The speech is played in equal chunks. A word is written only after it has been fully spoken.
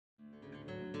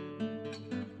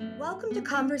Welcome to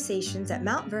Conversations at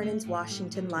Mount Vernon's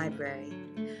Washington Library.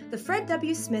 The Fred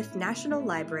W. Smith National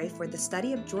Library for the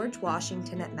Study of George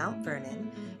Washington at Mount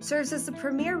Vernon serves as the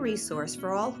premier resource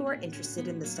for all who are interested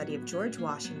in the study of George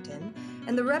Washington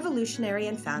and the Revolutionary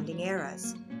and founding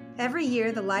eras. Every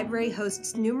year, the library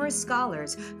hosts numerous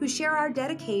scholars who share our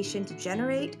dedication to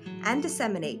generate and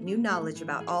disseminate new knowledge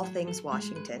about all things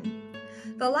Washington.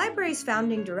 The library's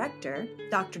founding director,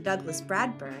 Dr. Douglas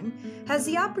Bradburn, has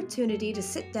the opportunity to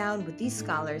sit down with these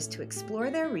scholars to explore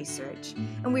their research,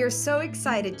 and we are so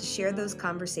excited to share those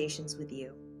conversations with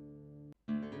you.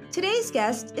 Today's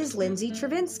guest is Lindsay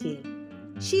Chervinsky.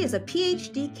 She is a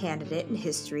Ph.D. candidate in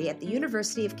history at the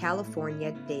University of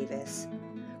California, Davis.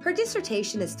 Her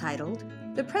dissertation is titled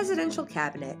The Presidential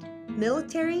Cabinet,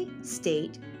 Military,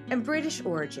 State, and British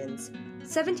Origins,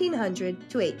 1700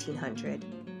 to 1800.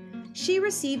 She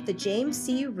received the James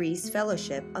C. Reese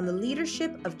Fellowship on the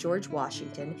Leadership of George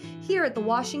Washington here at the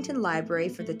Washington Library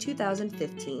for the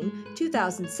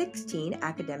 2015-2016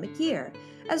 academic year,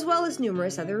 as well as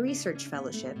numerous other research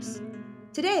fellowships.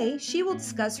 Today, she will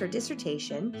discuss her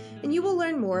dissertation, and you will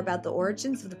learn more about the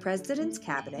origins of the President's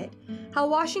Cabinet, how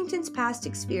Washington's past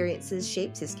experiences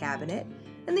shaped his cabinet,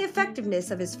 and the effectiveness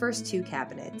of his first two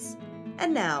cabinets.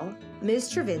 And now,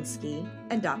 Ms. Chervinsky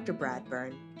and Dr.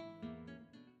 Bradburn.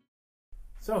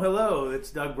 So hello, it's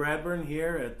Doug Bradburn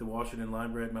here at the Washington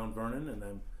Library at Mount Vernon, and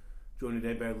I'm joined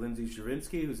today by Lindsay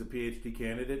Chervinsky, who's a Ph.D.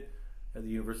 candidate at the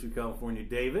University of California,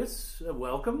 Davis.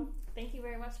 Welcome. Thank you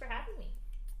very much for having me.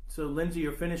 So Lindsay,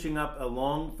 you're finishing up a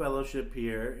long fellowship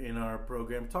here in our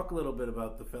program. Talk a little bit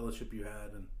about the fellowship you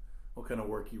had and what kind of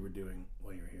work you were doing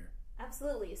while you were here.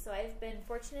 Absolutely. So I've been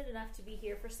fortunate enough to be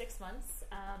here for 6 months.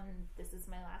 This is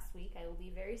my last week. I will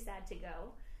be very sad to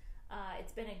go.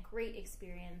 It's been a great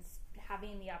experience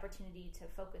having the opportunity to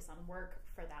focus on work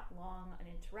for that long,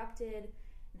 uninterrupted,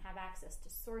 and have access to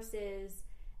sources.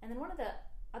 And then one of the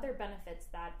other benefits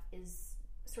that is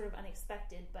sort of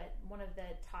unexpected, but one of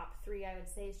the top three, I would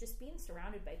say, is just being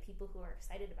surrounded by people who are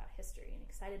excited about history and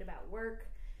excited about work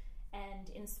and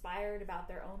inspired about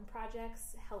their own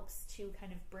projects helps to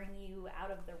kind of bring you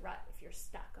out of the rut if you're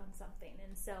stuck on something.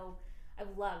 And so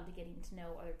I've loved getting to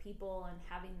know other people and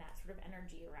having that sort of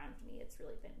energy around me. It's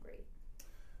really been great.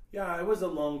 Yeah, I was a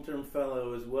long-term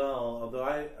fellow as well, although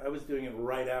I was doing it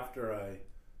right after I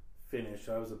finished.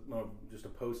 I was just a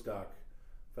postdoc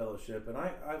fellowship, and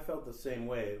I felt the same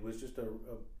way. It was just a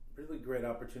really great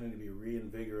opportunity to be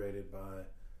reinvigorated by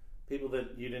people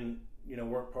that you didn't,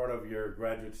 weren't part of your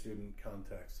graduate student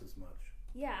context as much.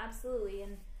 Yeah, absolutely.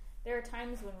 And there are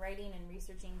times when writing and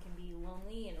researching can be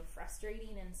lonely and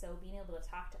frustrating, and so being able to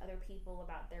talk to other people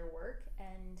about their work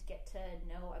and get to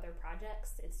know other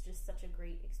projects, it's just such a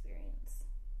great experience.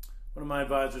 One of my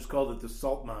advisors called it the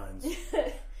salt mines.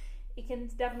 It can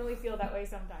definitely feel that way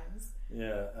sometimes.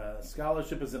 Yeah,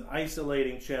 scholarship is an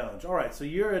isolating challenge. All right, so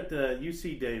you're at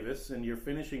UC Davis, and you're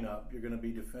finishing up. You're going to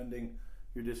be defending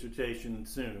your dissertation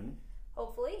soon.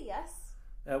 Hopefully, yes.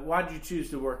 Why did you choose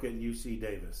to work at UC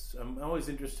Davis? I'm always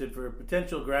interested for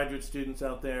potential graduate students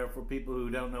out there, for people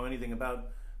who don't know anything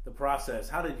about the process.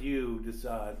 How did you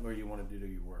decide where you wanted to do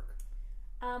your work?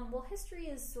 Well, history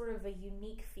is sort of a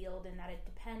unique field in that it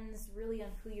depends really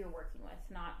on who you're working with,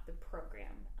 not the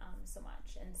program so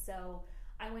much. And so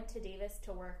I went to Davis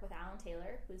to work with Alan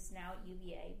Taylor, who's now at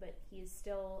UVA, but he's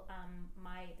still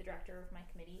the director of my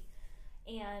committee.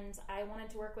 And I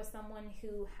wanted to work with someone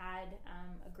who had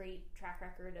a great track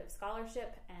record of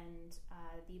scholarship and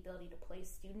the ability to place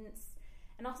students,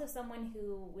 and also someone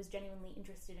who was genuinely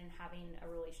interested in having a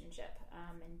relationship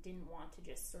and didn't want to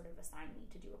just sort of assign me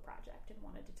to do a project and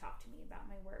wanted to talk to me about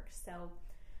my work. So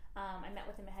I met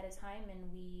with him ahead of time,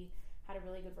 and we had a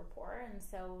really good rapport, and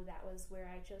so that was where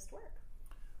I chose to work.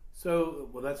 So,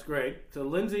 well, that's great. So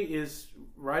Lindsay is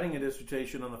writing a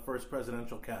dissertation on the first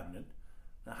presidential cabinet.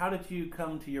 Now, how did you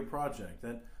come to your project?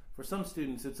 That for some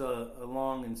students, it's a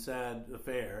long and sad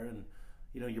affair, and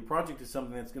your project is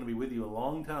something that's going to be with you a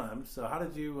long time. So, how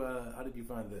did you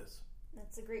find this?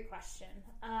 That's a great question.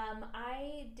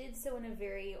 I did so in a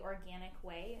very organic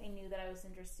way. I knew that I was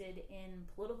interested in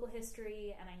political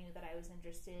history, and I knew that I was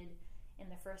interested in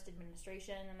the first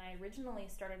administration. And I originally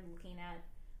started looking at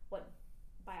what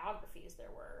biographies there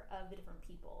were of the different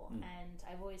people, and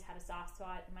I've always had a soft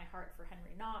spot in my heart for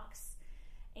Henry Knox.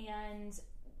 And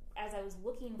as I was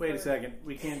looking Wait a second.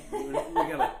 We can't... we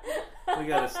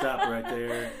gotta stop right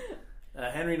there.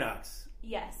 Henry Knox.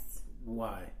 Yes.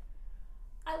 Why?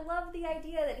 I love the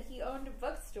idea that he owned a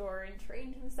bookstore and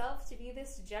trained himself to be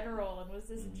this general and was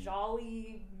this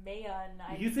jolly man.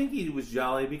 You think he was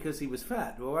jolly because he was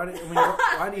fat? Well,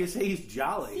 why do you say he's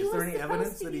jolly? Is there any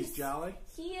evidence that he's jolly?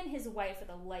 He and his wife are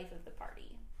the life of the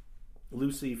party.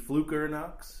 Lucy Fluker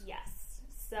Knox? Yes.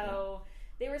 So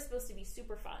they were supposed to be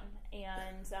super fun,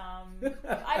 and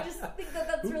I just think that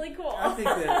that's really cool. I think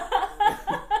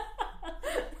that...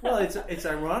 Well, it's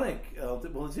ironic.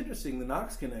 Well, it's interesting, the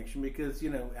Knox connection, because,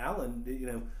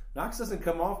 Alan, Knox doesn't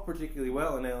come off particularly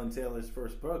well in Alan Taylor's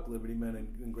first book, Liberty Men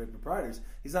and Great Proprietors.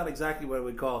 He's not exactly what I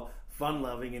would call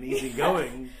fun-loving and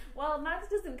easygoing. Well, Knox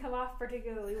doesn't come off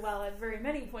particularly well at very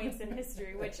many points in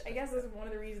history, which I guess is one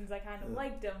of the reasons I kind of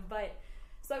liked him. But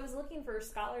so I was looking for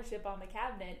scholarship on the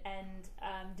cabinet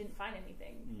and didn't find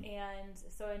anything. And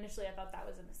so initially I thought that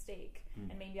was a mistake,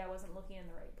 and maybe I wasn't looking in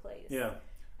the right place. Yeah.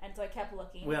 And so I kept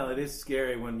looking. Well, it is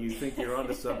scary when you think you're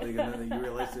onto something and then you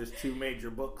realize there's two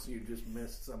major books you just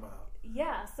missed somehow.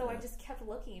 Yeah, so I just kept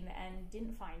looking and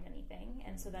didn't find anything.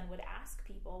 And so then would ask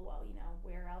people, well,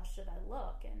 where else should I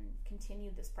look? And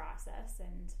continued this process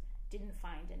and didn't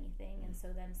find anything. And so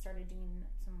then started doing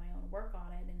some of my own work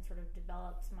on it and sort of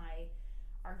developed my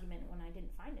argument when I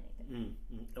didn't find anything.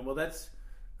 And well, that's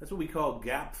what we call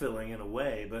gap filling in a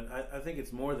way, but I think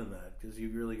it's more than that, because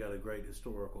you've really got a great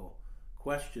historical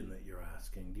question that you're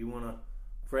asking. Do you want to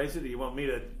phrase it, or you want me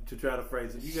to try to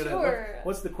phrase it? Sure.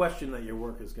 What's the question that your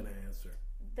work is going to answer?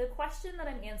 The question that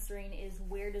I'm answering is,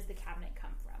 where does the cabinet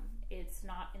come from? It's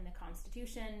not in the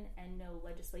Constitution, and no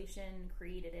legislation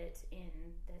created it in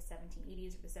the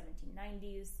 1780s or the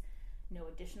 1790s. No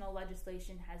additional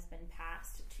legislation has been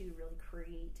passed to really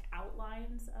create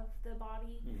outlines of the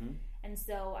body. And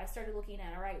so I started looking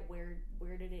at, all right,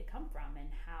 where did it come from and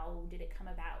how did it come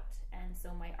about? And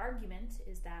so my argument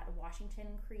is that Washington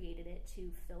created it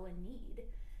to fill a need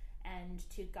and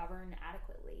to govern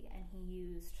adequately. And he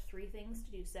used three things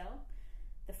to do so.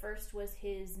 The first was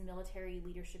his military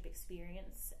leadership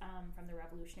experience from the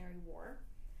Revolutionary War.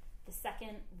 The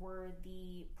second were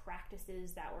the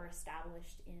practices that were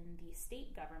established in the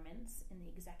state governments, in the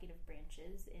executive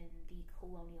branches, in the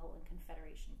colonial and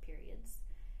Confederation periods.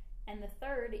 And the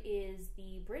third is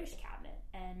the British cabinet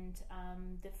and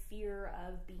the fear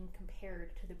of being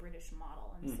compared to the British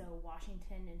model. And so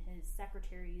Washington and his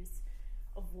secretaries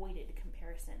avoided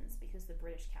comparisons because the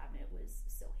British cabinet was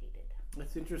so hated.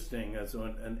 That's interesting. So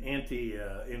an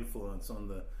anti-influence on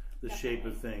the shape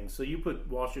of things. So you put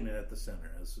Washington at the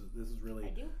center. This is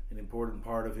really an important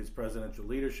part of his presidential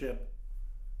leadership.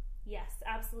 Yes,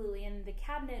 absolutely. And the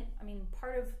cabinet,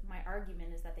 part of my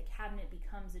argument is that the cabinet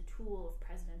becomes a tool of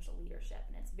presidential leadership,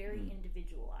 and it's very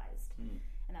individualized.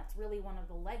 And that's really one of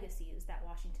the legacies that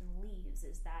Washington leaves,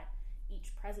 is that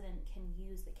each president can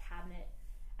use the cabinet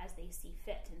as they see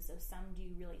fit. And so some do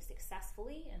really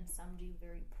successfully and some do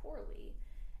very poorly.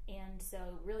 And so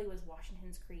it really was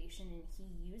Washington's creation, and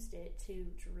he used it to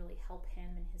really help him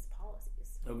in his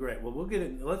policies. Oh, great. Well,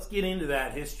 let's get into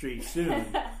that history soon.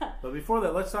 But before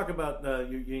that, let's talk about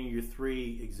your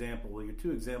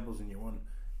two examples and your one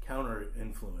counter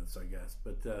influence, I guess.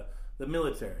 But the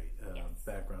military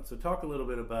background. So talk a little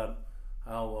bit about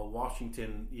how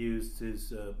Washington used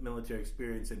his military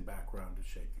experience and background to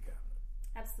shape the cabinet.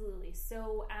 Absolutely.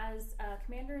 So as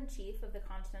Commander-in-Chief of the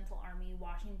Continental Army,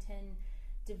 Washington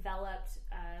developed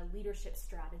leadership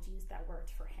strategies that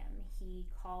worked for him. He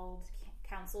called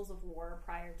councils of war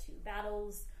prior to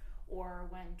battles, or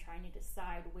when trying to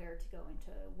decide where to go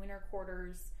into winter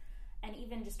quarters, and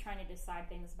even just trying to decide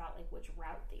things about which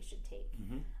route they should take.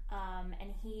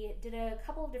 And he did a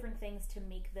couple of different things to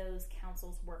make those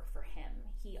councils work for him.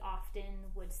 He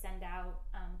often would send out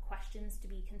questions to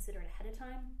be considered ahead of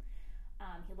time.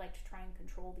 He liked to try and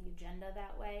control the agenda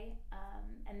that way,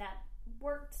 and that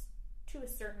worked to a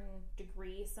certain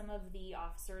degree. Some of the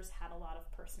officers had a lot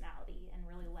of personality and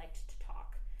really liked to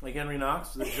talk. Like Henry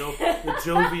Knox? The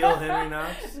jovial Henry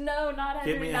Knox? No, not Henry Knox.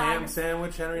 Give me a ham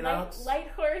sandwich, Henry Knox? Light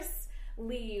Horse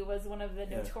Lee was one of the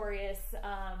notorious,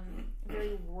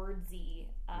 very wordsy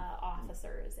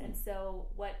officers. And so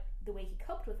the way he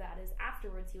coped with that is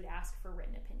afterwards he would ask for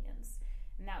written opinions.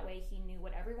 And that way he knew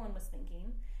what everyone was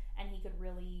thinking, and he could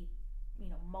really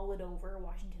mull it over.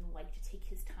 Washington liked to take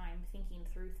his time thinking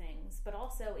through things, but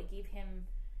also it gave him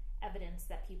evidence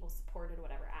that people supported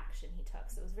whatever action he took.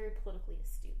 So it was very politically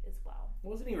astute as well.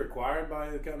 Wasn't he required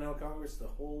by the Continental Congress to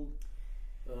hold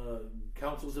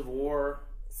councils of war?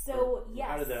 So, yes.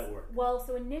 How did that work? Well,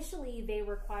 so initially they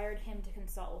required him to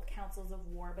consult with councils of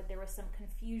war, but there was some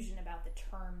confusion about the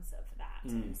terms of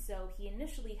that. And so he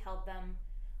initially held them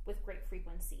with great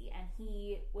frequency, and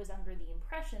he was under the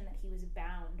impression that he was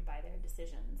bound by their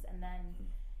decisions. And then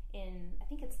in, I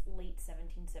think it's late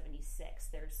 1776.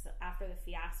 There's, after the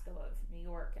fiasco of New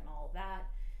York and all of that,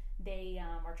 they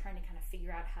are trying to kind of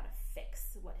figure out how to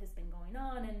fix what has been going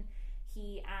on, and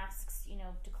he asks,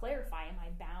 to clarify, am I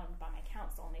bound by my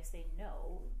counsel? And they say,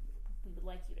 no, we would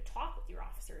like you to talk with your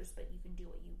officers, but you can do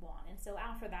what you want. And so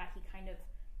after that, he kind of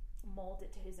molds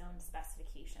it to his own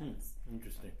specifications.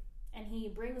 Interesting. And he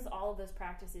brings all of those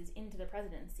practices into the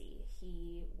presidency.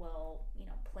 He will,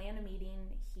 plan a meeting.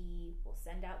 He will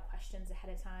send out questions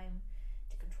ahead of time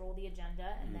to control the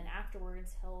agenda. And then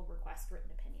afterwards, he'll request written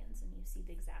opinions. And you see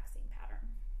the exact same pattern.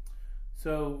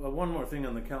 So one more thing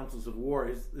on the councils of war.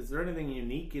 Is there anything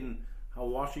unique in how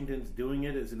Washington's doing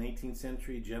it as an 18th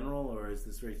century general? Or is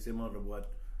this very similar to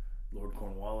what Lord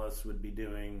Cornwallis would be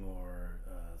doing, or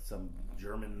some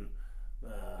German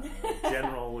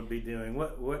general would be doing?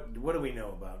 What do we know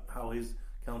about how his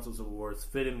councils of wars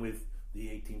fit in with the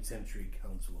 18th century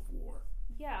Council of War?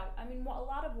 Yeah, I mean, a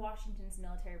lot of Washington's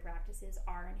military practices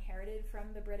are inherited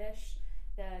from the British,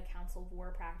 the Council of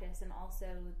War practice, and also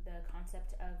the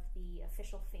concept of the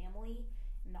official family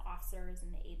and the officers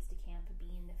and the aides de camp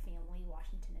being the family.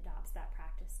 Washington adopts that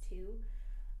practice too.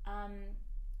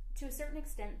 To a certain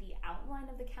extent, the outline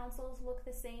of the councils look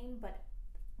the same, but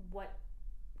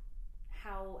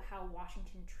how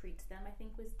Washington treats them, I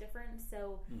think, was different.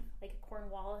 So, like,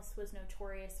 Cornwallis was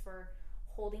notorious for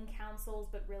holding councils,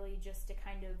 but really just to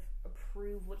kind of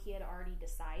approve what he had already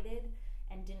decided,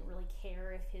 and didn't really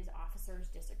care if his officers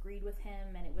disagreed with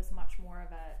him, and it was much more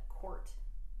of a court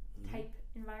type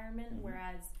environment,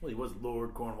 whereas... Well, he was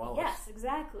Lord Cornwallis. Yes,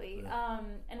 exactly. Yeah.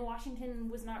 And Washington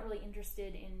was not really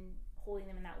interested in holding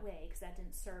them in that way, because that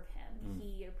didn't serve him.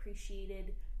 He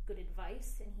appreciated good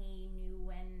advice, and he knew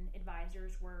when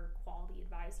advisors were quality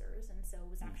advisors, and so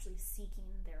was actually seeking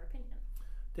their opinion.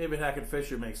 David Hackett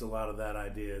Fisher makes a lot of that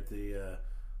idea at the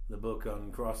book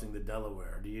on Crossing the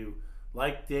Delaware. Do you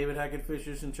like David Hackett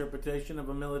Fisher's interpretation of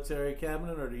a military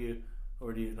cabinet, or do you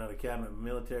not a cabinet, a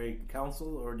military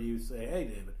council, or do you say, hey,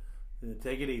 David,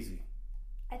 take it easy?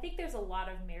 I think there's a lot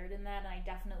of merit in that, and I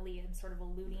definitely am sort of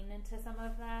alluding into some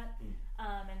of that.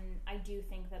 And I do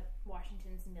think that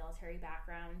Washington's military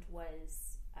background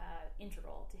was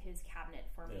integral to his cabinet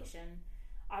formation.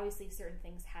 Yeah. Obviously, certain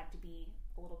things had to be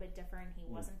a little bit different. He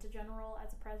wasn't a general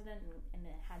as a president, and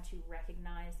it had to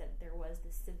recognize that there was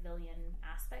this civilian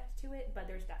aspect to it, but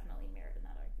there's definitely merit in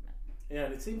that argument. Yeah,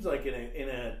 and it seems like in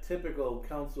a typical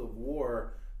council of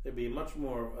war, there'd be much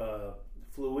more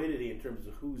fluidity in terms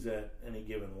of who's at any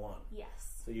given one.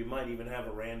 Yes. So you might even have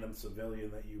a random civilian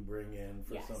that you bring in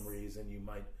for some reason. You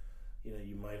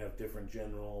might have different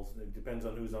generals. It depends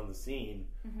on who's on the scene.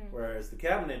 Whereas the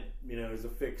cabinet, is a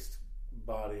fixed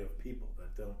body of people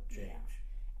that don't change.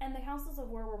 Yeah. And the councils of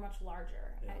war were much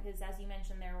larger because, as you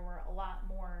mentioned, there were a lot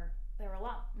more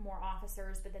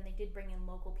officers, but then they did bring in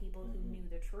local people who knew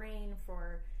the terrain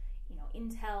for,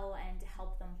 intel and to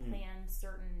help them plan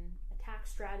certain attack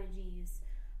strategies,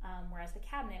 whereas the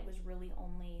cabinet was really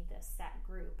only the set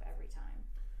group every time.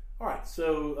 All right,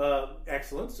 so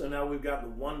excellent. So now we've got the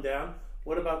one down.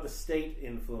 What about the state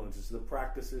influences, the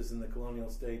practices in the colonial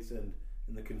states and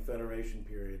in the Confederation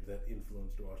period that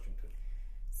influenced Washington?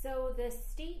 So the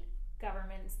state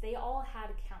governments, they all had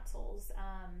councils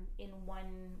in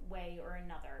one way or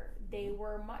another. They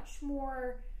were much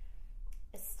more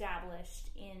established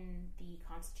in the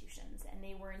constitutions, and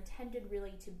they were intended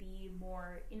really to be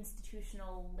more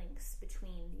institutional links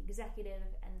between the executive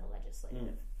and the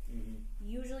legislative.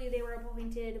 Usually they were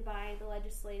appointed by the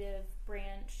legislative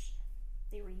branch.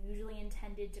 They were usually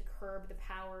intended to curb the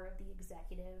power of the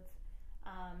executive.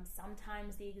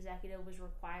 Sometimes the executive was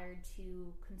required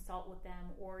to consult with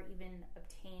them or even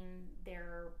obtain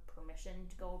their permission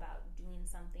to go about doing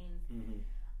something.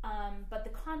 But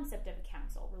the concept of a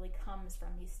council really comes from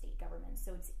these state governments.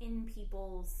 So it's in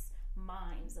people's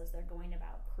minds as they're going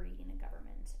about creating a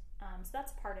government. So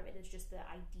that's part of it, is just the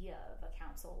idea of a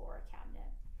council or a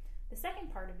cabinet. The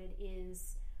second part of it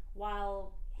is,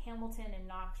 while Hamilton and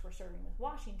Knox were serving with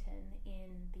Washington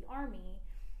in the Army,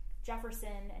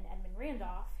 Jefferson and Edmund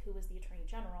Randolph, who was the Attorney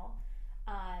General,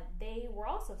 they were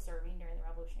also serving during the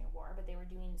Revolutionary War, but they were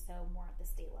doing so more at the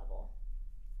state level.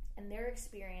 And their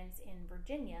experience in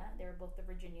Virginia, they were both the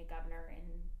Virginia governor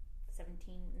in the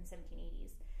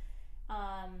 1780s,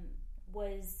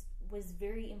 was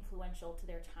very influential to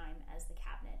their time as the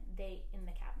cabinet.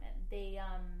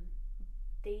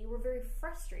 They were very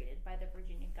frustrated by the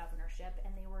Virginia governorship,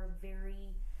 and they were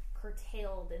very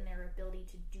curtailed in their ability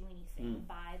to do anything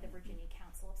by the Virginia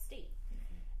Council of State.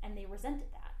 And they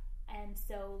resented that. And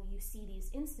so you see these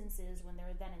instances when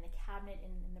they're then in the cabinet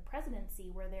and in the presidency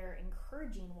where they're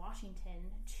encouraging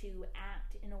Washington to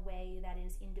act in a way that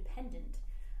is independent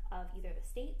of either the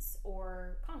states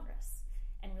or Congress,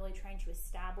 and really trying to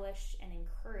establish and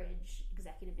encourage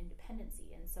executive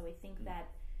independency. And so I think that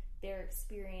their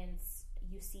experience,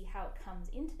 you see how it comes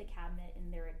into the cabinet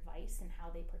in their advice and how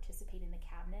they participate in the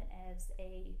cabinet as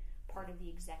a part of the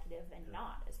executive and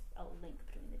not as a link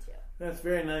between the two. That's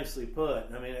very nicely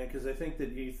put. I mean, because I think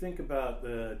that you think about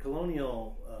the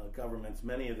colonial governments,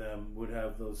 many of them would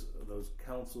have those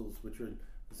councils, which are in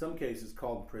some cases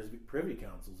called privy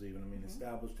councils even, I mean,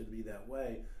 established to be that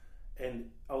way.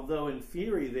 And although in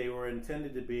theory they were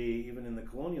intended to be, even in the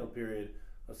colonial period,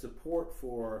 a support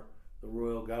for the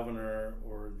royal governor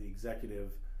or the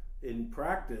executive, in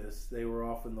practice they were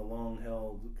often the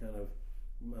long-held kind of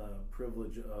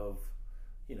privilege of,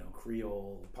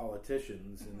 Creole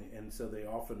politicians, and so they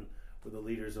often were the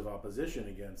leaders of opposition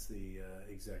against the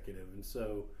executive.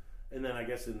 And then I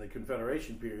guess in the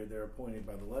Confederation period they're appointed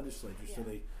by the legislature, so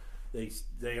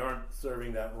they aren't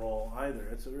serving that role either.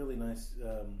 It's a really nice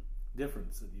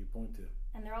difference that you point to.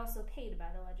 And they're also paid by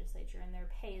the legislature, and their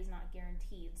pay is not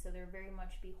guaranteed, so they're very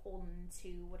much beholden to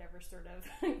whatever sort of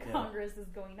Congress is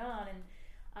going on, and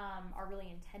are really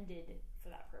intended for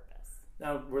that purpose.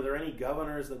 Now, were there any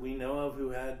governors that we know of who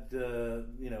had,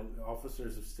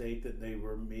 officers of state that they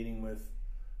were meeting with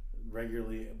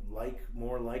regularly,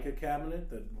 more like a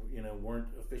cabinet, that weren't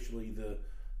officially the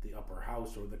upper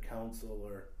house or the council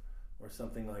or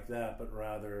something like that, but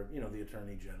rather the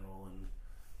attorney general and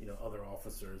other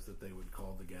officers that they would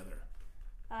call together?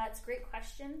 It's a great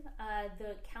question.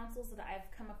 The councils that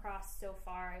I've come across so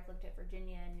far, I've looked at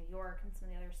Virginia and New York and some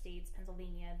of the other states,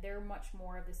 Pennsylvania, they're much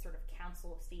more of this sort of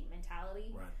council of state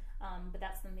mentality. Right. But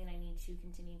that's something I need to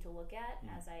continue to look at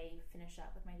as I finish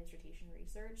up with my dissertation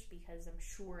research, because I'm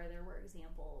sure there were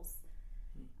examples.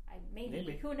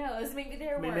 Maybe. Who knows? Maybe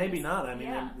there were. Maybe not. I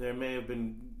mean, there may have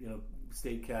been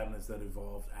state cabinets that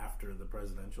evolved after the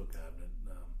presidential cabinet.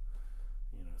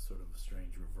 Sort of a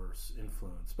strange reverse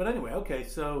influence. But anyway, okay,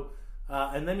 so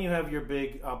and then you have your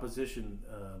big opposition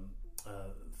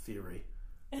theory,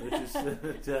 which is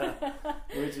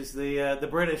the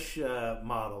British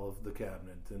model of the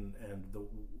cabinet and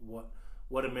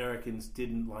what Americans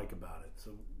didn't like about it.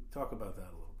 So talk about that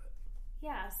a little bit.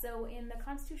 Yeah, so in the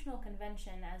Constitutional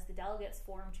Convention, as the delegates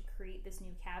formed to create this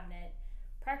new cabinet,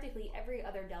 practically every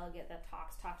other delegate that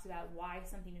talks about why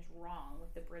something is wrong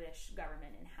with the British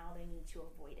government and how they need to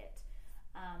avoid it,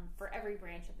 for every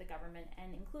branch of the government,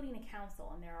 and including the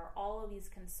council. And there are all of these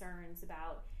concerns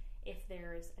about if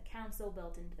there's a council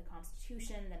built into the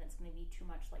Constitution, then it's going to be too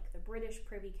much like the British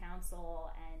Privy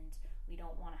Council, and we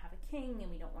don't want to have a king,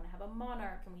 and we don't want to have a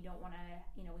monarch, and we don't want to,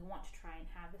 we want to try and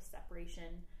have this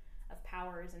separation of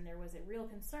powers. And there was a real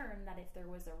concern that if there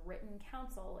was a written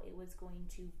council, it was going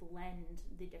to blend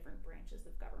the different branches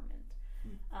of government,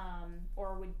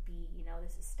 or would be,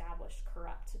 this established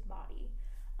corrupt body.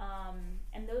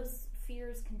 And those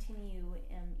fears continue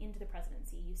into the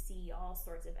presidency. You see all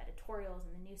sorts of editorials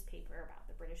in the newspaper about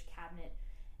the British cabinet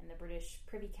and the British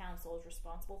Privy Council is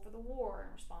responsible for the war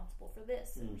and responsible for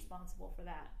this and responsible for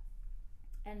that.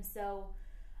 And so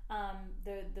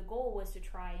the goal was to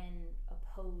try and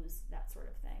oppose that sort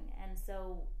of thing. And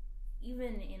so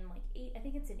even in I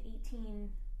think it's in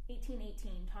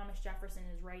 1818, Thomas Jefferson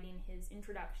is writing his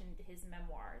introduction to his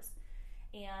memoirs,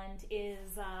 and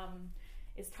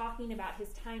is talking about his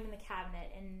time in the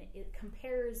cabinet, and it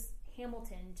compares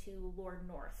Hamilton to Lord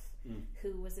North,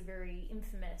 who was a very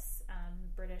infamous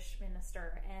British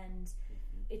minister. And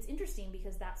it's interesting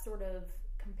because that sort of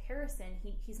comparison,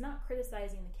 he's not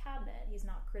criticizing the cabinet, he's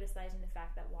not criticizing the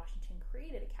fact that Washington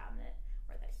created a cabinet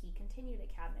or that he continued a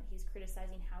cabinet. He's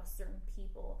criticizing how certain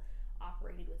people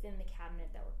operated within the cabinet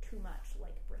that were too much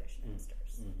like British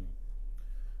ministers.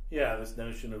 Yeah, this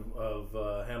notion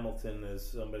of Hamilton as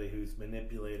somebody who's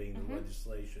manipulating the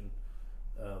legislation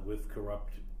with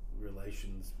corrupt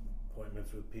relations,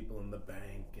 appointments with people in the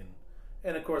bank,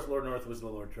 and of course Lord North was the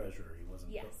Lord Treasurer. He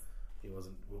wasn't. Yes. He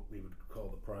wasn't what we would call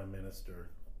the Prime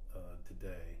Minister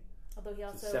today. Although he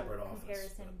also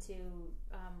compares him to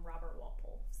Robert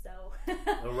Walpole. So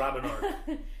Robin Ark.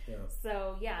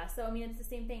 Yeah. So I mean, it's the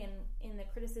same thing. In the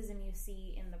criticism you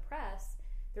see in the press,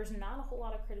 there's not a whole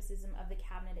lot of criticism of the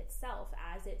cabinet itself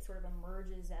as it sort of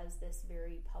emerges as this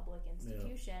very public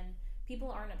institution. Yeah. People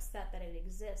aren't upset that it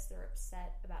exists. They're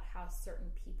upset about how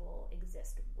certain people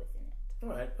exist within it.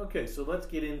 All right. Okay. So let's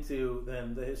get into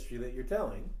then the history that you're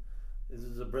telling. This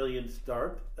is a brilliant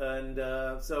start. And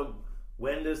so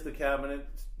when does the cabinet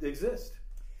exist?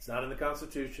 It's not in the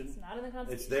Constitution. It's not in the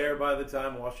Constitution. It's there by the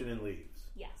time Washington leaves.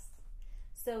 Yes.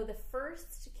 So the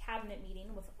first cabinet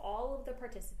meeting with all of the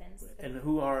participants. And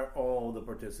who are all the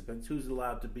participants? Who's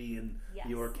allowed to be in Yes.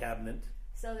 your cabinet?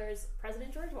 So there's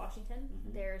President George Washington,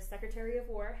 there's Secretary of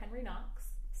War Henry Knox,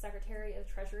 Secretary of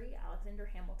Treasury Alexander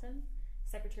Hamilton,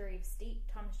 Secretary of State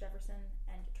Thomas Jefferson,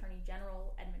 and Attorney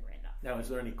General Edmund Randolph. Now, is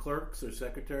there any clerks or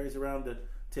secretaries around to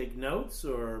take notes,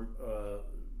 or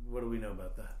what do we know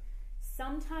about that?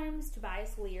 Sometimes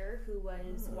Tobias Lear, who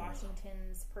was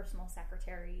Washington's personal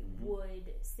secretary,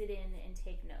 would sit in and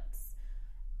take notes.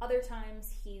 Other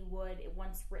times he would,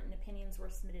 once written opinions were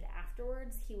submitted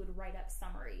afterwards, he would write up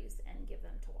summaries and give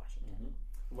them to Washington.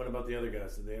 What about the other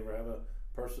guys? Did they ever have a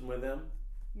person with them?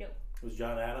 No. Was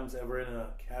John Adams ever in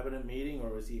a cabinet meeting, or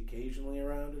was he occasionally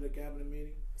around at a cabinet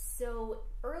meeting? So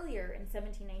earlier in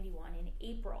 1791, in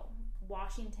April,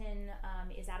 Washington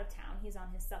is out of town. He's on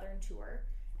his southern tour.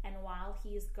 And while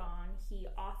he's gone, he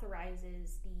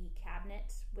authorizes the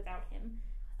cabinet, without him,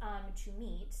 to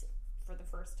meet for the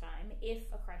first time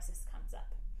if a crisis comes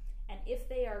up. And if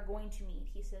they are going to meet,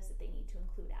 he says that they need to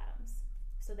include Adams.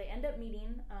 So they end up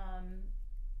meeting.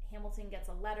 Hamilton gets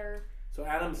a letter. So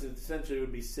Adams essentially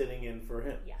would be sitting in for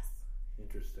him. Yes.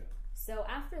 Interesting. So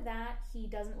after that, he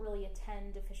doesn't really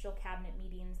attend official cabinet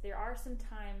meetings. There are some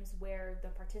times where the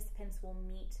participants will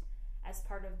meet as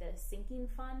part of the sinking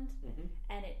fund,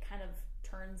 and it kind of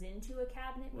turns into a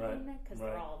cabinet meeting because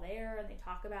they're all there and they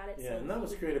talk about it. Yeah, so and that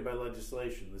was created by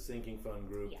legislation, the sinking fund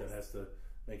group that Yes. has to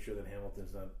make sure that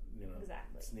Hamilton's not,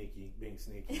 Exactly. being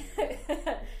sneaky.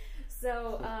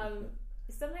 So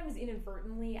sometimes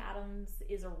inadvertently Adams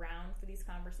is around for these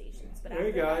conversations. But Hey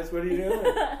after guys, that, what are you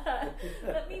doing?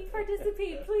 let me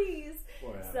participate, please.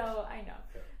 Poor Adams. So I know.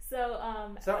 Okay. So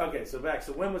So back.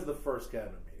 So when was the first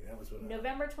cabinet meeting? That was what.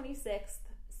 November 26th,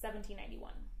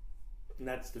 1791. And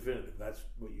that's definitive. That's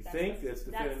what you think. That's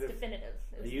definitive. That's definitive.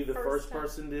 It Are was you the first time.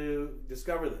 person to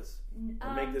discover this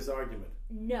or make this argument?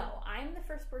 No, I'm the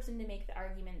first person to make the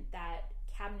argument that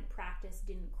cabinet practice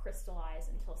didn't crystallize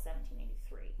until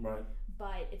 1783. Right.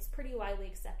 But it's pretty widely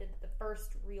accepted that the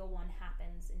first real one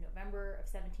happens in November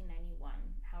of 1791.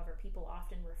 However, people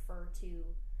often refer to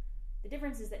the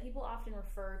difference is that people often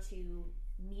refer to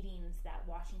meetings that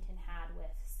Washington had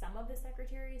with some of the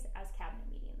secretaries as cabinet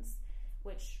meetings,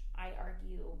 which I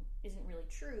argue isn't really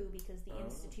true because the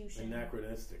institution...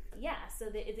 Anachronistic. Yeah,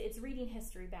 so it's reading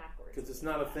history backwards. Because it's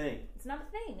not a thing. It's not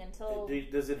a thing until...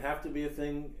 Does it have to be a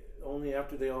thing only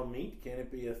after they all meet? Can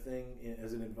it be a thing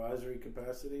as an advisory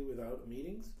capacity without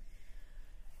meetings?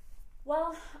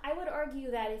 Well, I would argue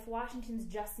that if Washington's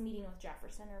just meeting with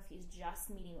Jefferson or if he's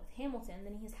just meeting with Hamilton,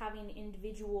 then he's having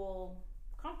individual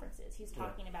conferences. He's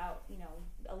talking about,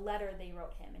 a letter they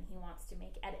wrote him and he wants to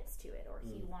make edits to it, or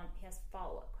he has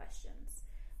follow-up questions.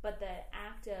 But the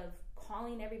act of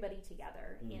calling everybody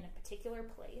together in a particular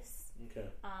place,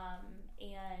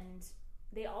 and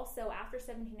they also, after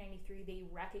 1793, they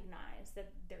recognize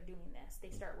that they're doing this. They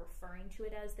start referring to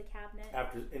it as the cabinet.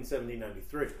 In 1793.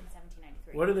 In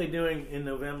 1793. What are they doing in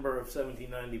November of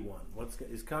 1791?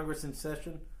 Is Congress in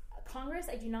session? Congress,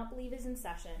 I do not believe, is in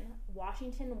session.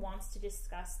 Washington wants to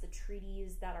discuss the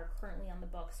treaties that are currently on the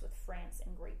books with France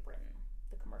and Great Britain,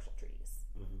 the commercial treaties.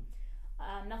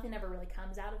 Nothing ever really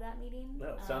comes out of that meeting.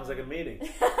 No, sounds like a meeting.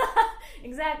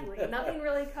 Exactly. Nothing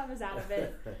really comes out of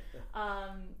it.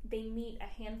 They meet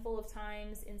a handful of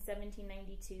times in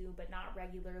 1792, but not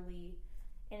regularly.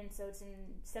 And so it's in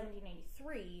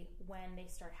 1793 when they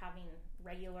start having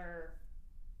regular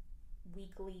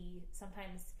weekly,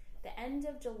 sometimes the end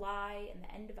of July and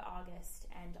the end of August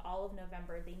and all of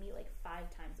November, they meet like 5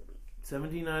 times a week.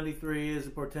 1793 is a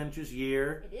portentous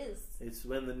year. It is. It's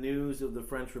when the news of the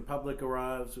French Republic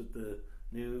arrives with the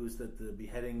news that the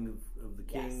beheading of the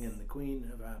king and the queen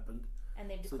have happened. And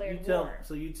they've declared war.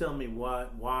 So you tell me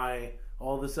why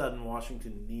all of a sudden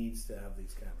Washington needs to have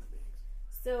these cabinet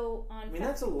meetings. So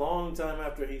that's a long time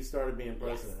after he started being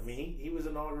president. Yes. I mean, he was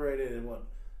inaugurated in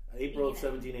April of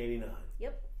 1789.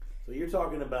 Yep. So you're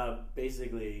talking about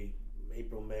basically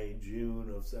April, May, June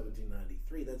of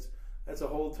 1793. That's a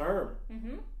whole term.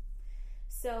 Mm-hmm.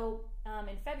 So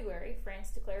in February,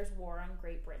 France declares war on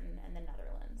Great Britain and the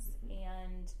Netherlands.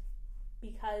 And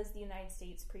because the United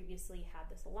States previously had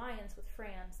this alliance with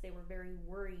France, they were very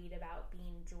worried about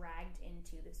being dragged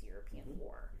into this European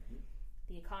war.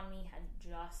 The economy had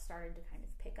just started to kind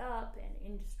of pick up, and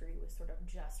industry was sort of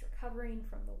just recovering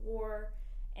from the war,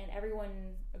 and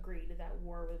everyone agreed that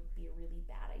war would be a really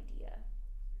bad idea.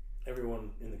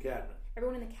 Everyone in the cabinet.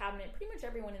 Everyone in the cabinet, pretty much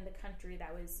everyone in the country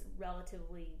that was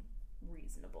relatively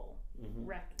reasonable,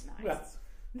 recognized.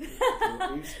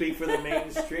 You speak for the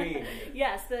mainstream.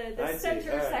 Yes, the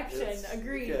center section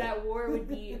agreed that war would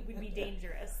be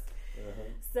dangerous.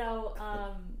 So,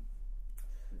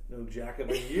 no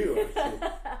Jacobin you, actually.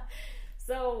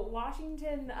 So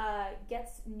Washington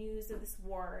gets news of this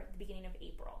war at the beginning of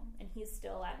April, and he's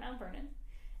still at Mount Vernon,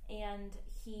 and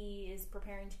he is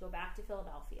preparing to go back to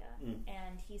Philadelphia,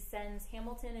 and he sends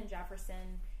Hamilton and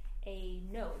Jefferson a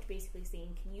note basically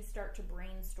saying, can you start to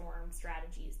brainstorm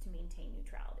strategies to maintain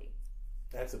neutrality?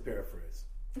 That's a paraphrase.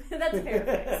 That's a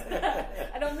paraphrase.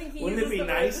 I don't think he Wouldn't uses it be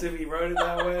nice if he wrote it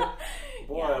that way?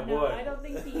 Boy, yeah, oh boy. No, I don't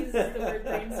think he uses the word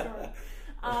brainstorm.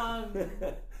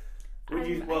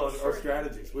 Or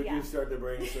strategies. Would you start to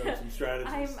brainstorm some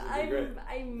strategies?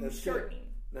 I'm That's shortening.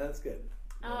 Good. That's good.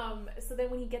 So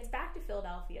then when he gets back to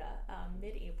Philadelphia,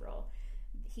 mid-April,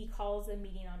 he calls a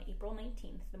meeting on April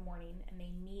 19th, the morning, and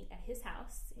they meet at his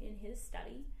house in his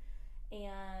study.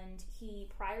 And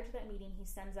prior to that meeting, he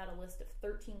sends out a list of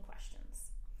 13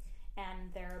 questions.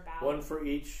 And they're about... One for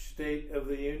each state of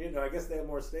the Union? No, I guess they have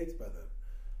more states by then.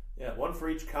 Yeah, one for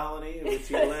each colony in which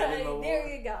he led in the war. There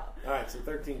you go. All right, so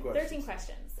 13 questions. 13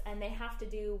 questions. And they have to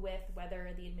do with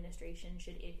whether the administration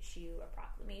should issue a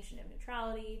proclamation of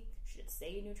neutrality, should it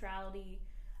say neutrality,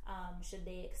 should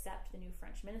they accept the new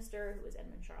French minister, who is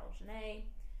Edmond Charles Genet,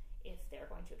 if they're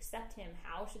going to accept him,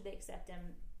 how should they accept him,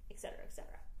 etc.,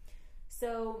 etc.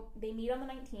 So they meet on the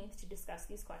 19th to discuss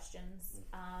these questions.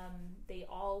 They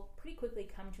all pretty quickly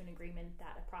come to an agreement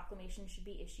that a proclamation should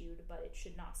be issued, but it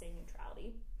should not say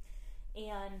neutrality,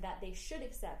 and that they should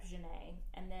accept Genet.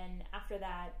 And then after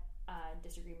that,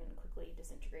 disagreement quickly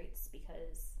disintegrates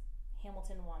because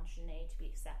Hamilton wants Genet to be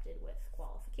accepted with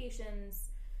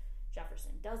qualifications.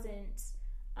 Jefferson doesn't,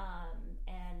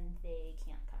 and they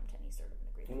can't come to any sort of an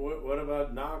agreement. What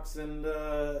about Knox and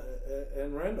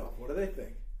Randolph? What do they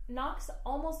think? Knox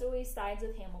almost always sides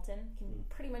with Hamilton, can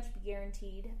pretty much be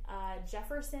guaranteed.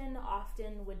 Jefferson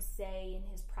often would say in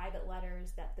his private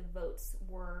letters that the votes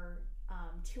were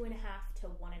 2.5 to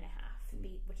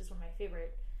 1.5, which is one of my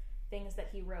favorite things that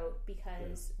he wrote,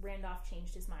 because Randolph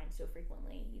changed his mind so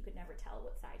frequently you could never tell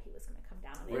what side he was going to come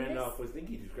down on. Randolph, I think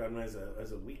he described him as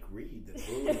a weak reed that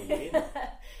blew in the wind.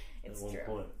 It's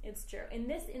true. It's true. In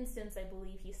this instance, I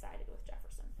believe he sided with Jefferson.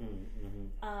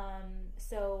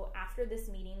 So after this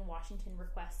meeting, Washington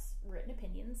requests written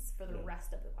opinions for the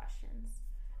rest of the questions,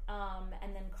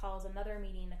 and then calls another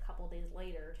meeting a couple days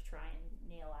later to try and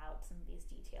nail out some of these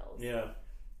details. Yeah.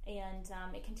 And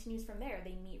it continues from there.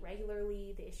 They meet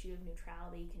regularly. The issue of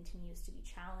neutrality continues to be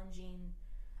challenging.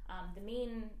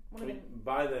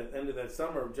 By the end of that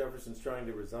summer, Jefferson's trying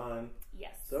to resign.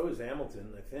 Yes. So is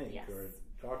Hamilton, I think, yes. or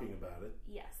talking about it.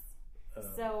 Yes.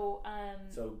 So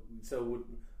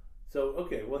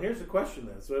okay. Well, here's the question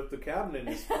then. So if the cabinet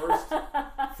is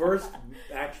first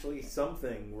actually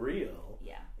something real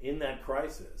in that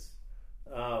crisis,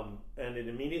 and it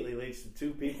immediately leads to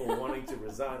two people wanting to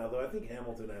resign. Although I think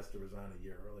Hamilton has to resign a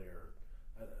year earlier.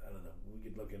 I don't know. We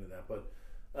could look into that. But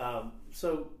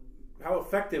so how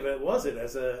effective was it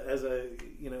as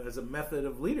a method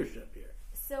of leadership here?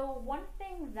 So one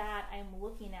thing that I'm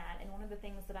looking at, and one of the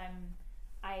things that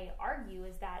I argue,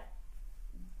 is that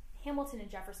Hamilton and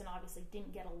Jefferson obviously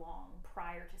didn't get along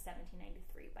prior to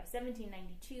 1793. By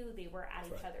 1792, they were at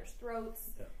each other's throats.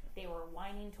 Yeah. They were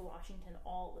whining to Washington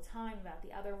all the time about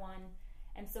the other one.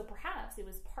 And so perhaps it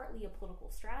was partly a political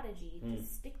strategy to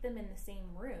stick them in the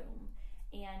same room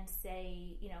and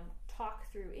say,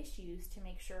 talk through issues to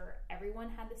make sure everyone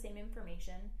had the same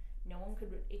information. No one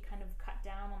could, it kind of cut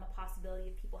down on the possibility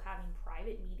of people having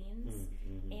private meetings,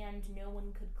 and no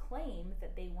one could claim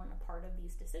that they weren't a part of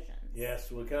these decisions. Yes,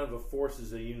 well, it kind of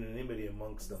forces a unanimity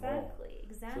amongst them all.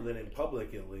 Exactly. So that in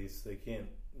public, at least, they can't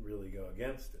really go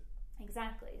against it.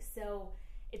 Exactly. So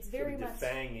it's very much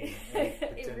defanging any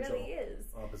potential it really is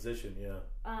opposition. Yeah.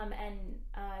 And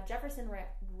Jefferson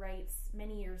writes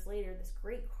many years later this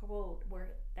great quote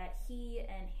that he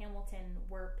and Hamilton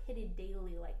were pitted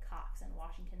daily like cocks in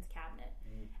Washington's cabinet,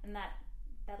 and that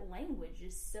language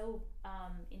is so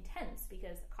intense,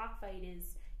 because a cockfight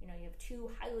is, you have two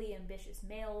highly ambitious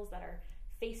males that are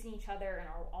facing each other and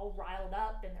are all riled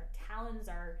up, and their talons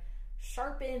are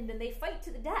sharpened, and they fight to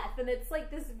the death, and it's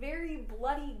like this very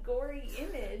bloody, gory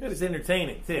image. It's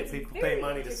entertaining too. People pay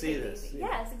money to see this.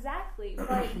 Yes, exactly.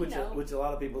 But, which a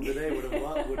lot of people today would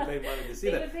pay money to see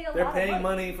that. They're paying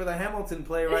money for the Hamilton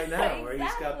play right now, exactly. Where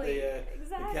he's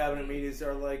got the cabinet meetings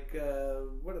are like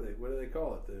what do they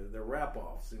call it? The wrap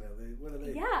offs. What are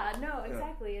they? Yeah, no,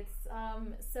 exactly. It's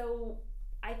so.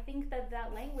 I think that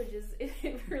language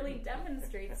it really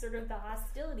demonstrates sort of the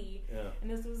hostility, and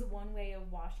this was one way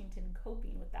of Washington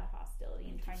coping with that hostility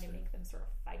and trying to make them sort of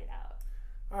fight it out.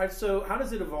 All right, so how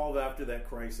does it evolve after that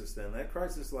crisis then? That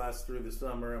crisis lasts through the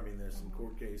summer. I mean, there's some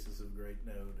court cases of great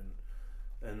note,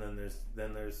 and then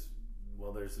there's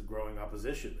growing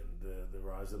opposition and the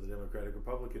rise of the Democratic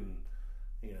Republican,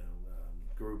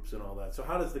 groups and all that. So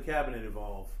how does the cabinet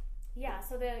evolve? Yeah,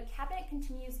 so the cabinet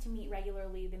continues to meet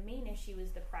regularly. The main issue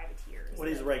is the privateers. What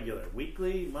is regular?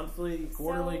 Weekly, monthly,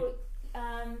 quarterly? So,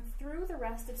 through the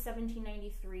rest of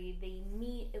 1793, they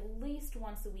meet at least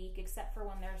once a week, except for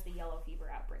when there's the yellow fever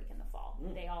outbreak in the fall.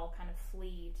 They all kind of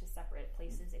flee to separate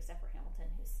places, except for Hamilton,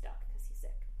 who's stuck because he's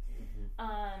sick.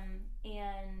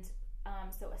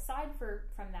 So aside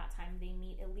from that time, they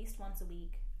meet at least once a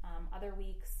week. Other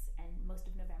weeks and most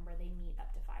of November, they meet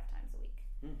up to 5 times a week.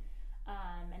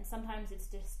 And sometimes it's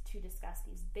just to discuss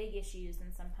these big issues,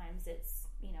 and sometimes it's,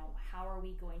 how are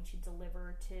we going to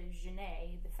deliver to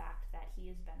Genet the fact that he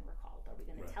has been recalled? Are we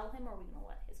going to tell him, or are we going to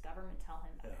let his government tell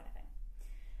him? That kind of thing.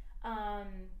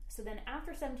 So then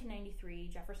after 1793,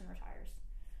 Jefferson retires.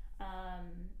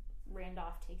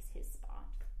 Randolph takes his spot.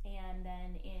 And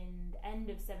then in the end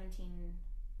of 1794,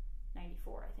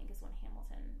 I think, is when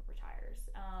Hamilton retires.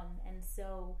 And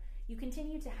so you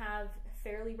continue to have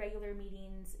fairly regular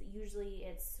meetings. Usually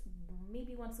it's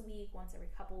maybe once a week, once every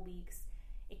couple of weeks.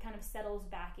 It kind of settles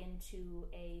back into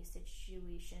a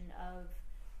situation of,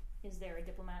 is there a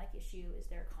diplomatic issue? Is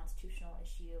there a constitutional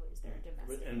issue? Is there a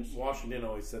domestic issue? And Washington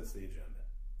always sets the agenda.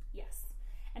 Yes.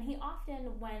 And he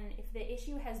often, if the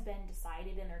issue has been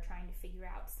decided and they're trying to figure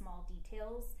out small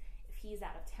details, if he's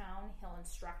out of town, he'll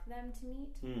instruct them to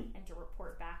meet and to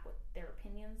report back what their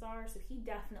opinions are. So he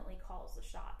definitely calls the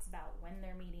shots about when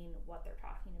they're meeting, what they're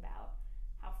talking about,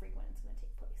 how frequent it's going to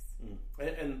take place.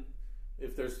 And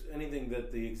if there's anything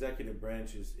that the executive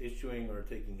branch is issuing or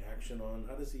taking action on,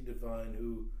 how does he define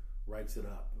who writes it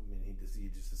up? I mean, does he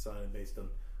just assign it based on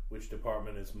which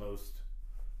department is most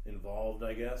involved,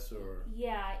 I guess, or?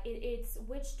 Yeah, it's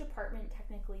which department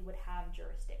technically would have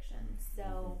jurisdiction.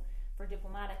 So for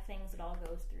diplomatic things, it all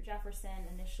goes through Jefferson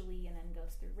initially and then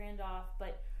goes through Randolph.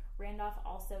 But Randolph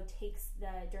also takes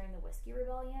during the Whiskey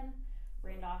Rebellion,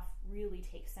 Randolph really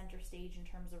takes center stage in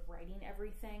terms of writing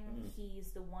everything. He's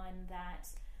the one that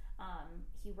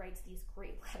he writes these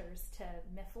great letters to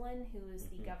Mifflin, who is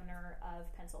the governor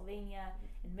of Pennsylvania,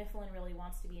 and Mifflin really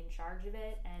wants to be in charge of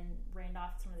it, and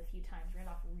Randolph, some of the few times,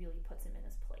 Randolph really puts him in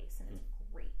his place, and it's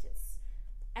great. It's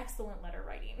excellent letter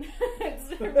writing.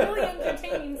 It's really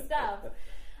entertaining stuff.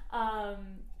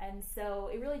 And so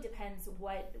it really depends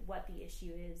what the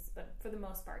issue is, but for the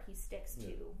most part, he sticks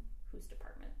to whose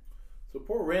department. So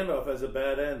poor Randolph has a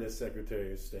bad end as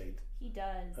Secretary of State. He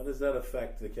does. How does that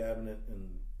affect the cabinet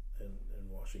and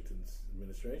Washington's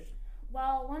administration?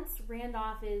 Well, once he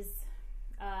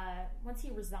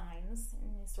resigns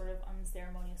and is sort of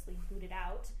unceremoniously booted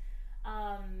out,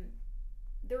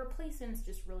 the replacements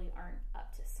just really aren't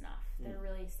up to snuff. They're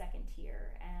really second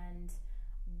tier. And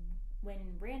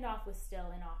when Randolph was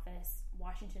still in office,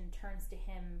 Washington turns to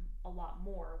him a lot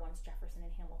more once Jefferson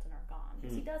and Hamilton are gone,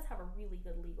 because he does have a really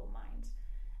good legal mind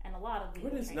and a lot of legal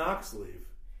When does training. Knox leave?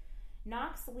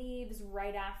 Knox leaves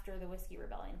right after the Whiskey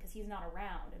Rebellion because he's not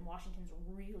around, and Washington's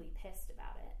really pissed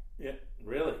about it. Yeah,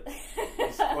 really?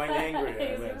 He's quite angry,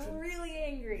 I He's imagine. really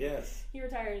angry. Yes. He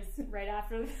retires right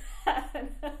after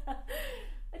that.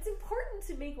 It's important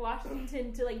to make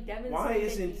Washington to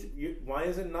demonstrate. Why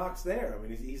isn't Knox there? I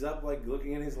mean, he's up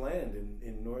looking at his land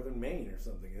in northern Maine or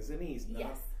something, isn't he? He's not.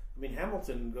 Yes. I mean,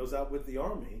 Hamilton goes out with the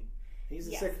army. He's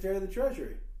the Yes. Secretary of the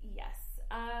Treasury. Yes.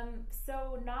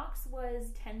 So Knox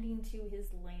was tending to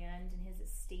his land and his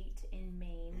estate in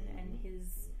Maine and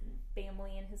his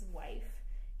family and his wife.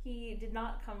 He did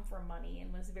not come for money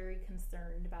and was very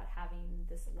concerned about having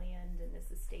this land and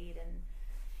this estate, and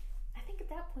I think at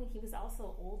that point he was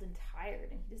also old and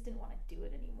tired, and he just didn't want to do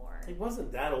it anymore. He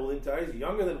wasn't that old and tired. He's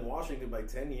younger than Washington by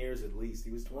 10 years at least.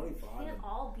 He was 25. Can't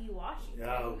all be Washington.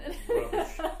 Oh,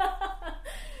 rubbish.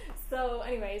 So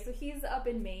anyway, so he's up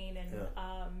in Maine, and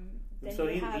then so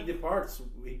he parts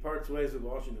ways with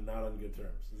Washington, not on good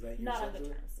terms. Is that your not on sense good of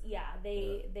it? terms. Yeah,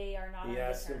 they are not. He on good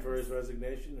asked him terms. for his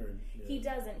resignation, or He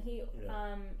doesn't.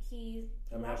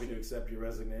 I'm happy to accept your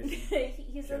resignation.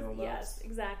 he says General yes, Knox.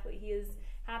 exactly. He is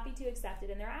happy to accept it,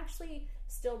 and they're actually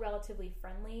still relatively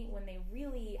friendly. When they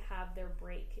really have their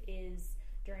break is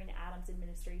during Adams'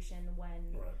 administration,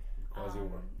 when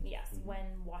when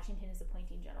Washington is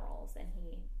appointing generals, and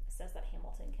he says that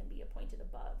Hamilton can be appointed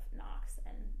above Knox,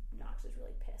 and Knox is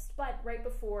really pissed. But right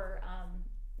before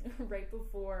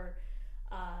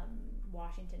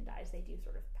Washington dies, they do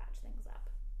sort of patch things up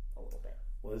a little bit.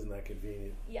 Well, isn't that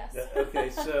convenient? Yes. Okay,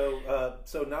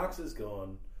 so Knox is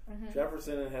gone,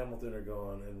 Jefferson and Hamilton are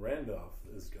gone, and Randolph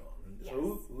is gone. And Yes.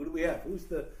 so who do we have? Who's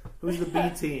the B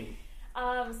team?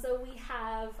 So we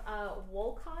have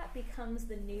Wolcott, becomes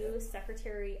the new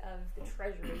Secretary of the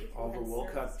Treasury. Oliver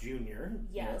Wolcott Jr.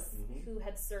 Yes, who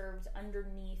had served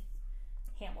underneath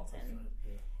Hamilton. Right,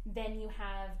 yeah. Then you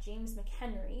have James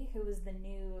McHenry, who was the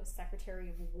new Secretary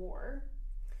of War.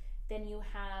 Then you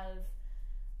have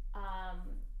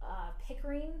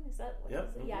Pickering. Is that what?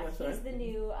 Yep. Is it? Yeah, he's right. the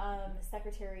new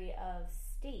Secretary of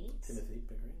State. Timothy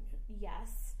Pickering. Yeah.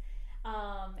 Yes.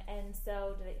 And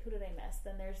so, who did I miss?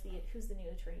 Then who's the new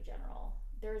Attorney General?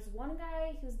 There's one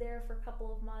guy who's there for a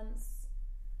couple of months.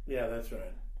 Yeah, that's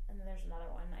right. And then there's another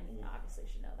one. I obviously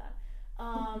should know that.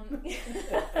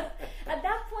 At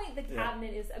that point, the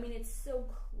cabinet is, it's so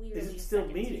clearly Is it still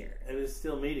second meeting? tier. It is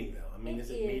still meeting, though.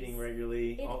 Is it meeting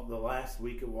regularly? The last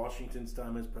week of Washington's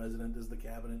time as president, does the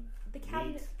cabinet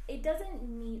meet? It doesn't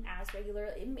meet as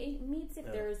regularly. It meets if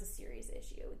there is a serious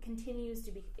issue. It continues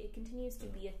to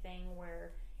be a thing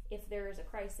where if there is a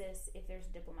crisis, if there's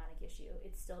a diplomatic issue,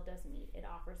 it still does meet. It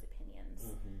offers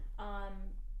opinions.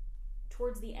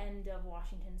 Towards the end of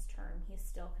Washington's term, he's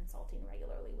still consulting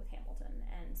regularly with Hamilton,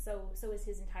 and so is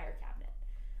his entire cabinet.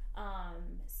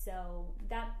 So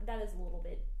that is a little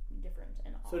bit different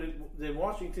and odd. So did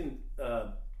Washington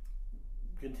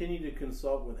continue to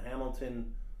consult with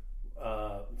Hamilton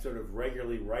sort of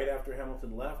regularly right after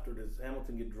Hamilton left, or does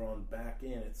Hamilton get drawn back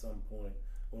in at some point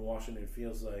when Washington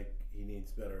feels like he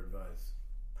needs better advice?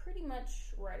 Pretty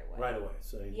much right away. Right away.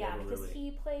 So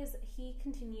because he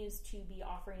continues to be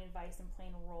offering advice and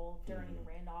playing a role during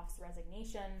Randolph's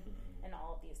resignation and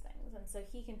all of these things, and so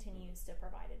he continues to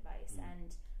provide advice.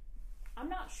 And I'm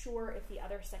not sure if the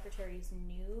other secretaries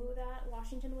knew that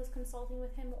Washington was consulting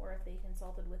with him, or if they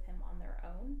consulted with him on their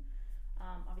own.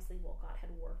 Obviously, Wolcott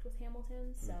had worked with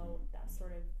Hamilton, so that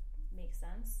sort of makes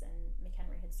sense. And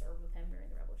McHenry had served with him during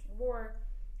the Revolutionary War,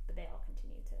 but they all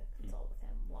continued to consult with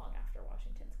him long after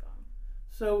Washington's gone.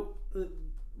 So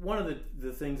one of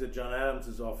the things that John Adams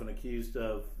is often accused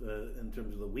of in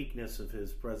terms of the weakness of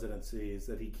his presidency is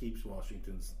that he keeps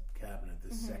Washington's cabinet,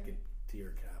 this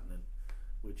second-tier cabinet,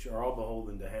 which are all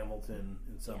beholden to Hamilton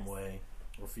in some way,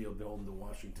 or feel beholden to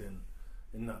Washington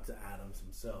and not to Adams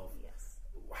himself. Yes.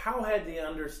 How had the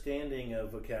understanding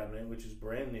of a cabinet, which is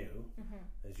brand new,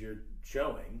 as you're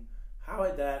showing, how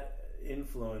had that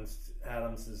influenced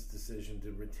Adams's decision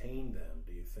to retain them,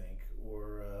 do you think?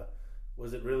 Or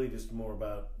was it really just more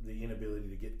about the inability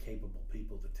to get capable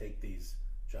people to take these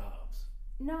jobs?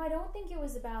 No, I don't think it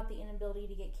was about the inability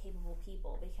to get capable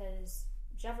people, because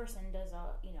Jefferson does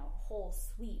a whole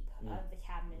sweep of the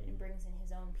cabinet and brings in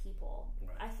his own people.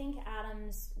 Right. I think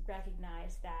Adams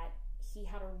recognized that he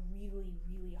had a really,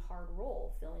 really hard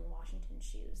role filling Washington's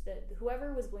shoes.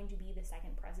 Whoever was going to be the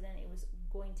second president, it was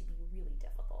going to be really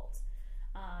difficult.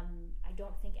 I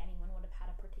don't think anyone would have had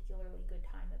a particularly good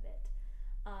time of it.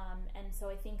 And so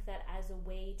I think that as a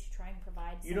way to try and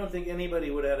provide... You don't think anybody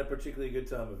would have had a particularly good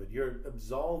time of it? You're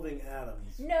absolving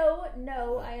Adams.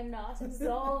 No, I am not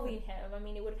absolving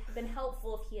him. It would have been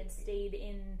helpful if he had stayed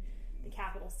in the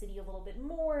capital city a little bit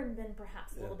more and been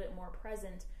perhaps a little bit more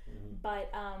present. But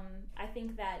I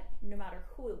think that no matter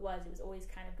who it was always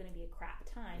kind of going to be a crap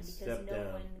time, because no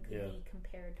one could be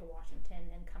compared to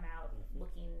Washington and come out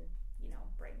looking,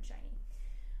 bright and shiny.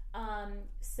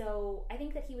 So I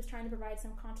think that he was trying to provide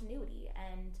some continuity,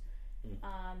 and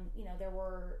there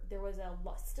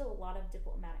was still a lot of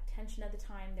diplomatic tension at the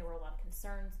time. There were a lot of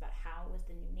concerns about how was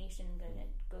the new nation going to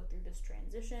go through this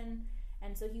transition.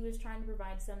 And so he was trying to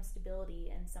provide some stability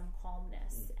and some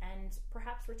calmness, and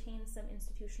perhaps retain some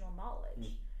institutional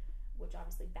knowledge, which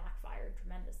obviously backfired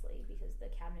tremendously because the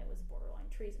cabinet was borderline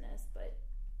treasonous. But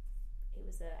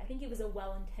I think it was a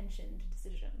well-intentioned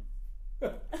decision.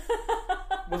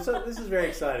 Well, so this is very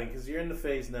exciting because you're in the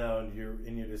phase now, and you're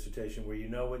in your dissertation where you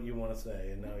know what you want to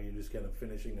say, and now you're just kind of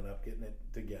finishing it up, getting it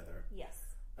together. Yes.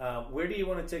 Where do you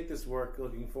want to take this work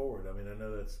looking forward? I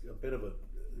know that's a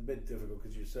bit difficult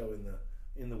because you're so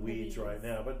in the weeds right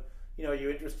now. But are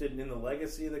you interested in the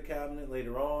legacy of the cabinet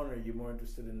later on? Are you more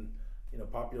interested in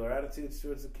popular attitudes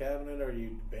towards the cabinet? Are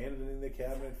you abandoning the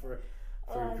cabinet for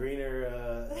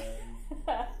greener,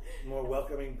 more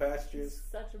welcoming pastures?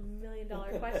 Such $1 million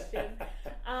question.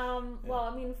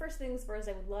 Well, first things first,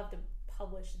 I would love to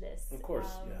publish this, of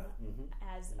course,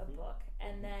 as a book,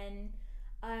 and then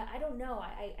I don't know.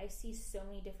 I see so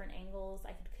many different angles.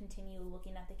 I could continue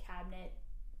looking at the cabinet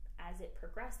as it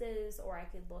progresses, or I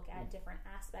could look at different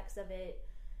aspects of it.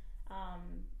 I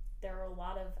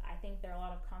think there are a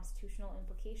lot of constitutional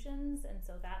implications, and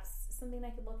so that's something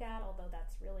I could look at, although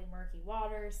that's really murky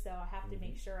waters, so I have to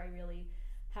make sure I really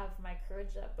have my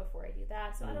courage up before I do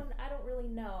that. So I don't really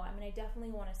know. I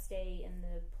definitely want to stay in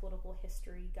the political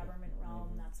history, government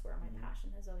realm. That's where my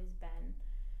passion has always been.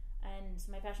 And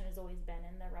my passion has always been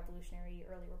in the Revolutionary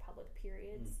Early Republic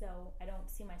period, so I don't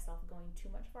see myself going too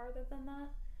much farther than that.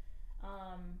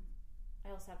 I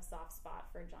also have a soft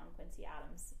spot for John Quincy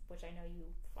Adams, which I know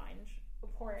you find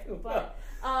abhorrent, but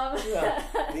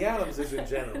the Adamses in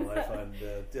general I find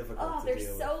difficult to deal with.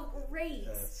 They're so great.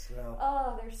 Yes,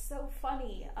 well, they're so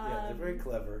funny. They're very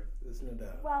clever. There's no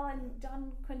doubt. Well, and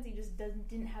John Quincy just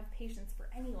didn't have patience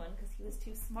for anyone because he was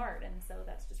too smart, and so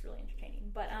that's just really entertaining.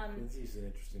 But Quincy's an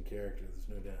interesting character. There's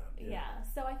no doubt. Yeah.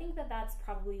 So I think that's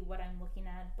probably what I'm looking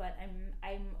at, but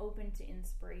I'm open to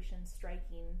inspiration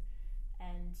striking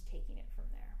and taking it from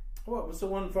there. Well, so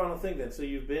one final thing then. So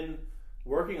you've been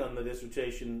working on the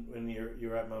dissertation when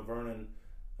you're at Mount Vernon.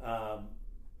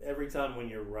 Every time when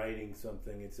you're writing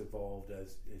something, it's evolved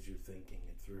as you're thinking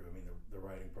it through. I mean, the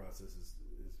writing process is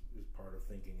part of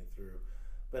thinking it through.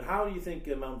 But how do you think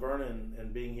Mount Vernon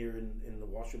and being here in the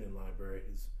Washington Library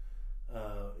is?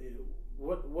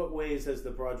 What ways has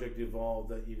the project evolved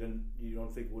that you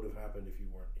don't think would have happened if you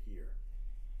weren't here?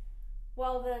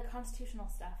 Well, the constitutional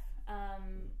stuff.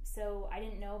 So I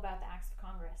didn't know about the Acts of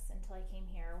Congress until I came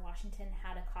here. Washington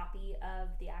had a copy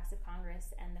of the Acts of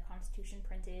Congress and the Constitution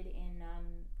printed in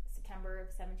September of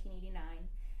 1789,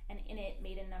 and in it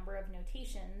made a number of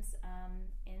notations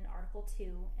in Article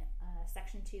 2,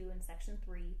 Section 2 and Section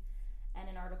 3. And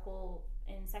in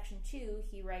Section 2,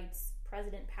 he writes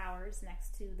President powers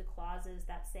next to the clauses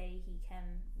that say he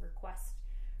can request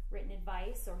written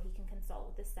advice or he can consult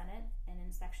with the Senate. And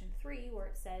in Section 3, where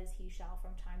it says he shall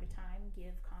from time to time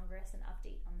give Congress an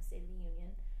update on the State of the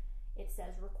Union, it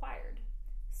says required.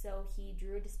 So he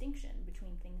drew a distinction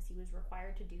between things he was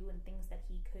required to do and things that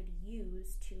he could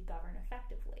use to govern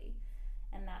effectively.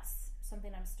 And that's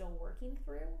something I'm still working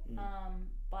through.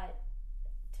 But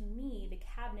to me, the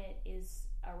cabinet is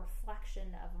a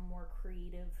reflection of a more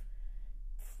creative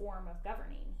form of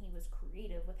governing. He was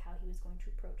creative with how he was going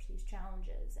to approach these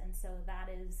challenges, and so that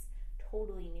is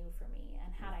totally new for me.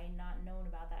 And had I not known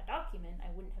about that document,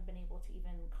 I wouldn't have been able to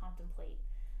even contemplate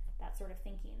that sort of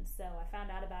thinking. So I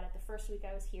found out about it the first week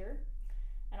I was here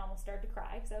and almost started to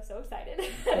cry because I was so excited.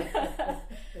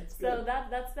 So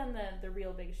that's been the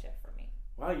real big shift for me.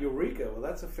 Wow, Eureka! Well,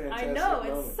 that's a fantastic moment. I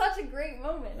know, it's such a great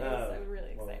moment. It was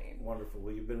really exciting. Wonderful.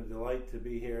 Well, you've been a delight to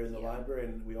be here in the library,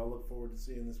 and we all look forward to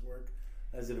seeing this work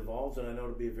as it evolves, and I know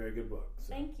it'll be a very good book.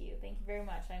 So. Thank you very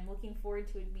much. I'm looking forward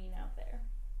to it being out there.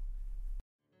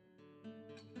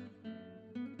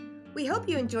 We hope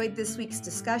you enjoyed this week's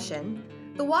discussion.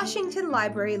 The Washington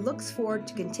Library looks forward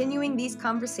to continuing these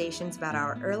conversations about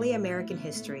our early American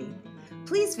history.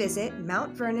 Please visit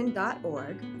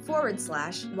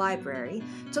mountvernon.org/library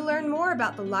to learn more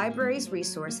about the library's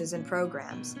resources and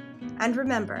programs. And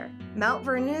remember, Mount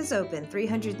Vernon is open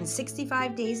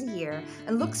 365 days a year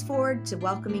and looks forward to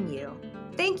welcoming you.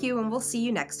 Thank you, and we'll see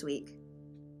you next week.